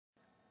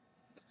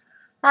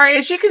All right,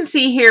 as you can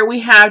see here, we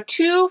have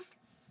two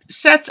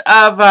sets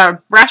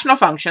of rational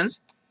functions,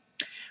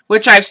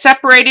 which I've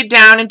separated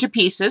down into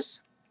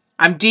pieces.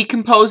 I'm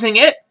decomposing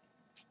it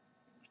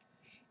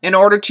in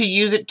order to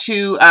use it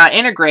to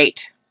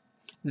integrate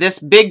this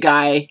big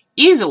guy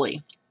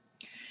easily.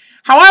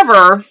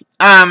 However,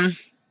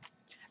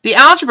 the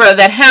algebra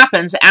that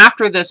happens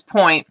after this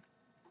point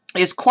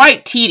is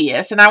quite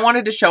tedious, and I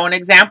wanted to show an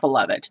example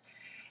of it.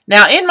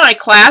 Now, in my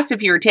class,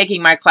 if you were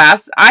taking my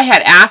class, I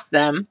had asked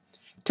them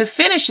to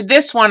finish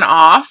this one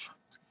off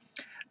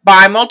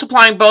by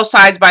multiplying both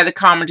sides by the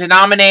common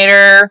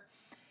denominator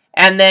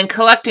and then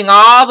collecting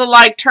all the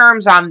like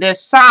terms on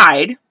this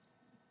side.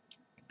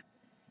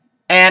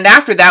 And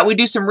after that, we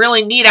do some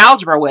really neat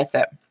algebra with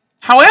it.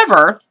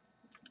 However,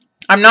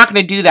 I'm not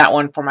going to do that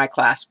one for my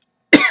class.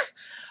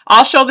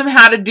 I'll show them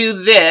how to do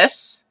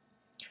this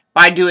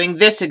by doing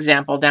this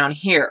example down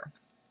here.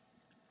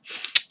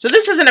 So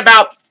this isn't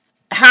about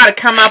how to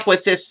come up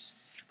with this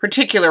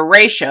particular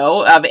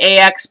ratio of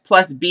ax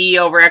plus b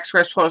over x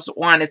squared plus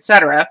 1,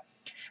 etc.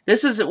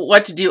 This is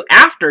what to do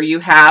after you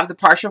have the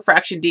partial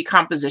fraction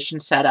decomposition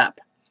set up.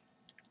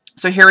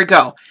 So here we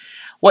go.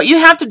 What you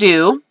have to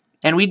do,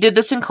 and we did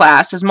this in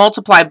class, is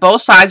multiply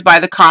both sides by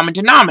the common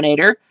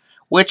denominator,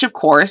 which of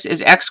course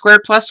is x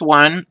squared plus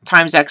 1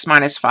 times x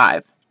minus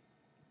 5.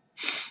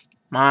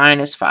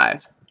 Minus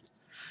 5.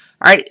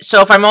 All right,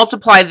 so if I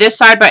multiply this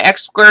side by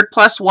x squared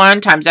plus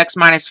 1 times x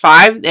minus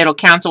 5, it'll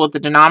cancel with the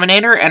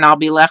denominator, and I'll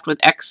be left with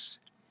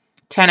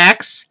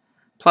 10x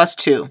plus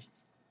 2.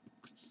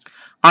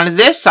 On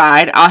this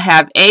side, I'll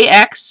have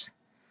ax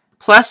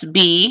plus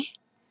b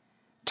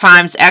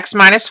times x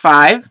minus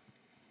 5,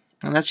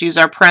 and let's use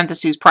our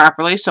parentheses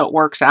properly so it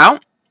works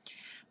out,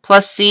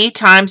 plus c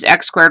times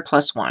x squared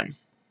plus 1.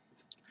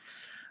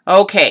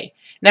 Okay.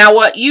 Now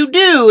what you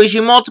do is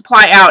you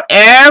multiply out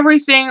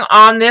everything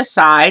on this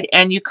side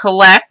and you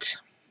collect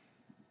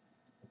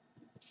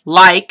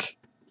like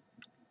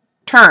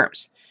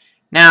terms.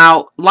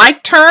 Now,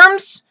 like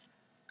terms,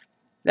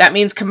 that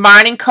means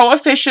combining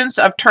coefficients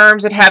of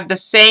terms that have the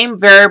same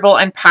variable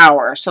and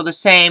power. So the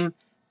same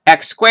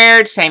x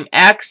squared, same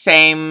x,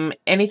 same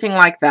anything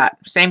like that,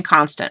 same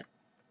constant.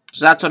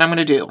 So that's what I'm going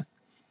to do.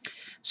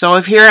 So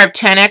if here I have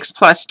 10x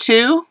plus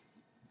 2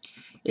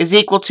 is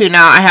equal to,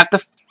 now I have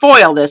to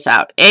FOIL this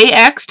out.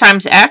 Ax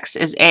times x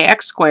is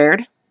ax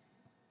squared.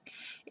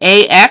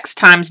 Ax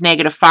times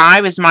negative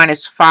 5 is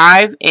minus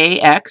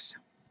 5ax.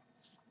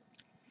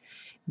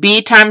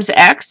 B times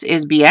x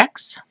is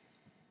bx.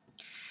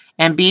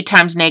 And b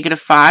times negative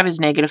 5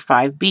 is negative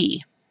 5b.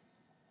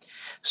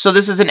 So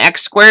this is an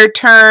x squared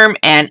term,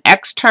 an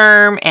x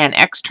term, an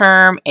x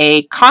term,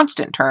 a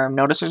constant term.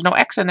 Notice there's no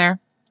x in there.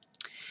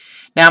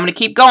 Now I'm going to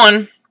keep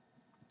going.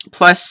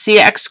 Plus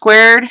cx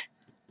squared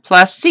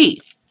plus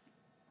c.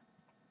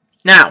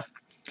 Now,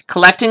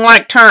 collecting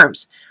like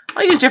terms.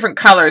 I'll use different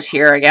colors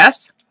here, I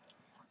guess.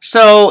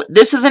 So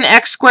this is an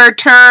x squared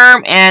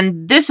term,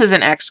 and this is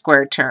an x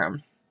squared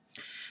term.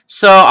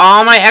 So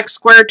all my x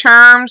squared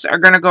terms are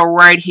going to go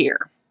right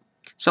here.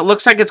 So it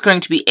looks like it's going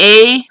to be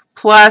a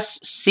plus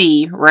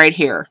c right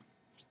here.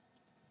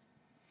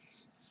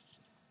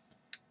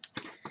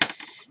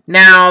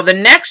 Now, the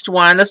next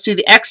one, let's do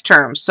the x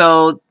term.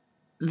 So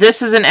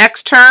this is an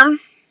x term.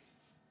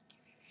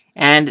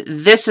 And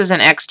this is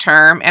an x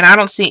term, and I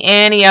don't see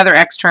any other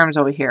x terms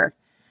over here.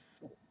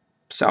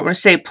 So I'm going to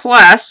say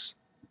plus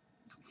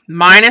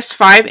minus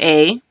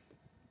 5a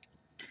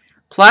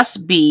plus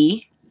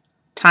b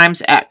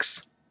times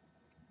x.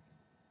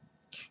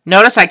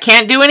 Notice I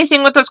can't do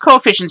anything with those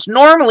coefficients.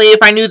 Normally,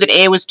 if I knew that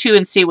a was 2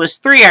 and c was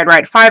 3, I'd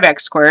write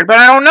 5x squared, but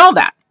I don't know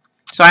that.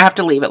 So I have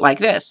to leave it like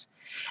this.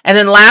 And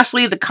then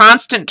lastly, the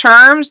constant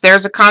terms.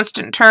 There's a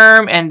constant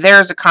term, and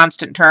there's a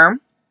constant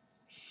term.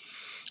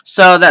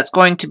 So that's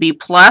going to be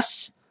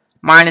plus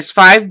minus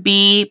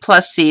 5b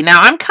plus c.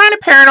 Now, I'm kind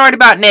of paranoid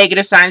about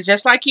negative signs,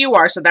 just like you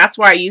are, so that's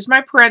why I use my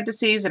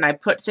parentheses and I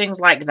put things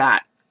like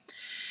that.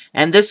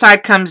 And this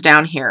side comes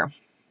down here.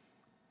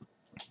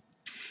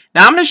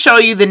 Now, I'm going to show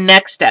you the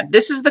next step.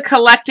 This is the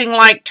collecting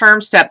like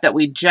term step that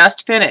we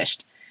just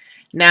finished.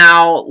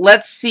 Now,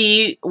 let's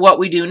see what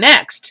we do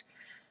next.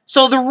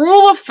 So the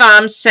rule of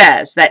thumb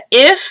says that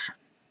if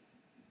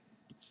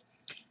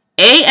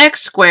ax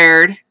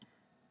squared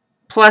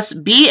plus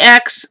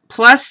bx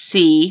plus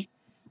c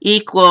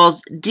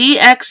equals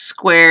dx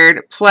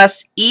squared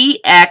plus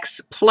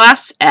ex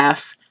plus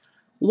f,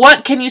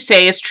 what can you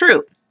say is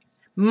true?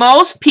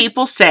 Most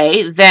people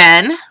say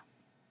then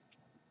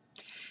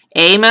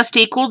a must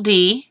equal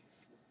d,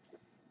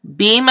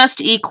 b must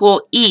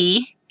equal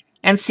e,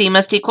 and c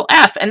must equal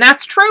f. And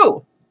that's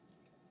true.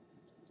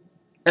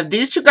 If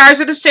these two guys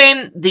are the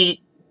same,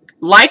 the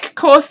like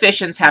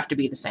coefficients have to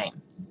be the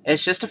same.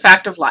 It's just a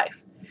fact of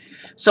life.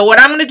 So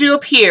what I'm going to do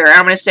up here,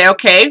 I'm going to say,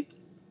 okay,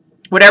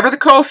 whatever the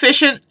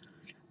coefficient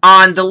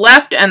on the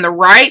left and the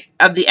right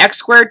of the x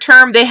squared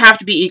term, they have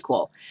to be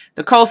equal.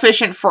 The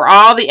coefficient for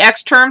all the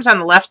x terms on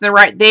the left and the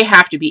right, they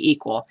have to be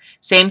equal.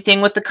 Same thing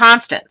with the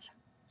constants.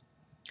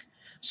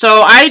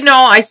 So I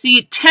know I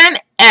see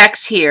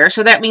 10x here,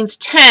 so that means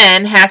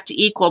 10 has to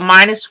equal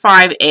minus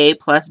 5a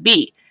plus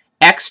b.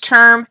 X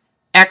term,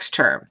 x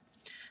term.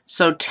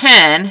 So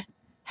 10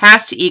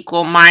 has to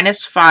equal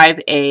minus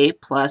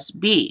 5a plus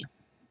b.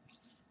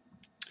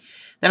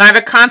 Then I have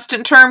a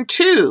constant term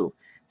 2.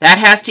 That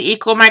has to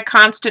equal my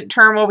constant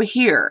term over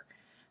here.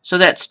 So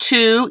that's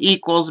 2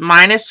 equals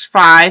minus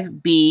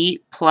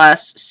 5b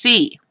plus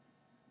c.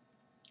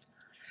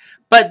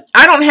 But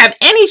I don't have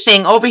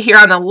anything over here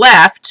on the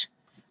left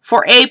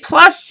for a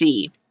plus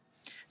c.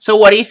 So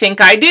what do you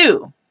think I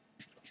do?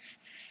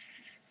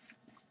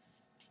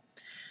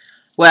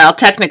 Well,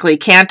 technically,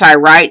 can't I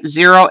write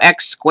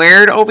 0x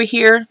squared over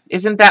here?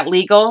 Isn't that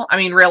legal? I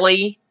mean,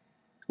 really?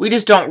 We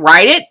just don't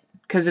write it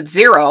because it's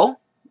 0,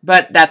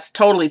 but that's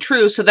totally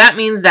true. So that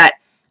means that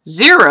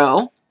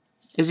 0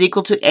 is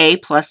equal to a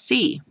plus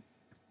c.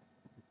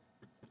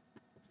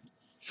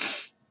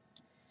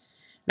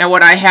 Now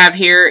what I have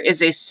here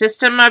is a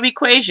system of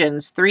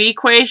equations, 3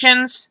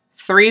 equations,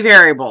 3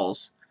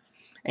 variables.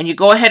 And you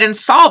go ahead and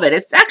solve it.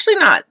 It's actually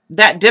not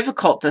that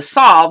difficult to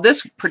solve,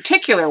 this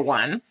particular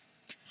one.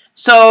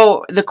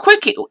 So the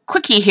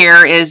quickie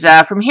here is,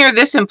 from here,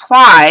 this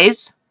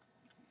implies,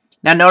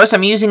 now notice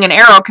I'm using an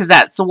arrow because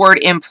that's the word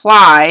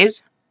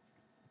implies,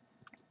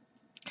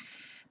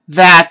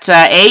 that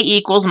a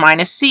equals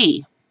minus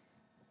c.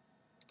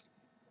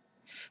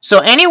 So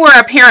anywhere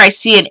up here I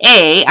see an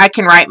a, I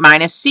can write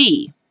minus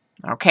c.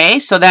 Okay,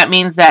 so that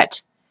means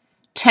that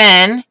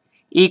 10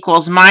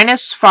 equals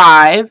minus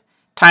 5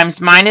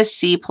 times minus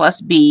c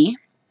plus b.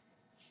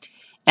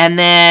 And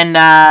then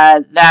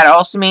that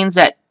also means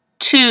that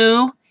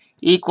 2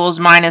 equals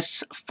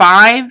minus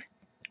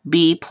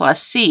 5b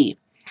plus c.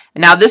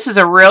 And now this is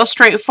a real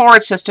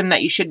straightforward system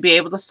that you should be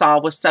able to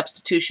solve with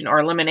substitution or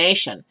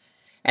elimination.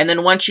 And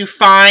then once you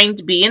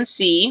find b and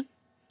c,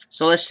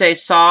 so let's say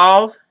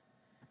solve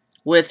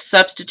with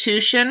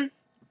substitution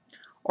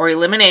or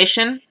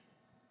elimination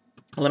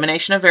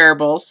of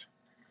variables,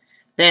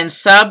 then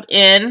sub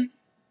in,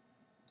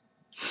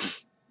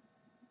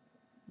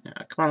 come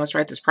on, let's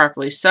write this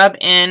properly, sub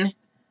in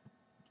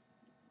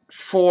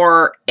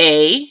for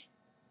a,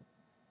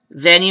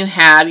 then you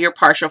have your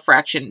partial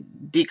fraction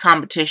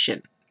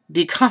decomposition,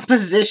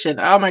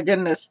 oh my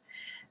goodness,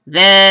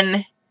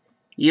 then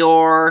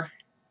you're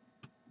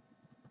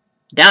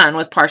done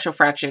with partial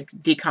fraction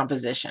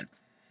decomposition.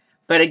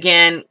 But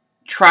again,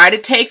 try to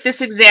take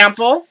this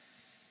example,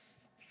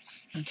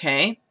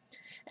 okay,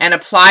 and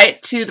apply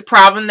it to the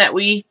problem that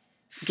we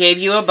gave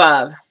you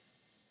above.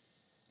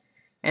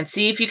 And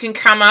see if you can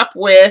come up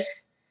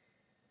with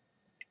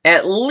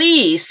at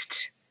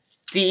least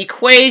the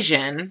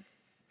equation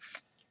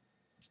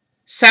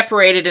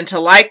separated into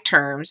like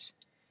terms,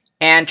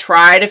 and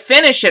try to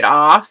finish it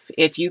off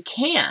if you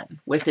can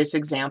with this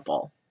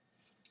example.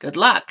 Good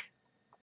luck.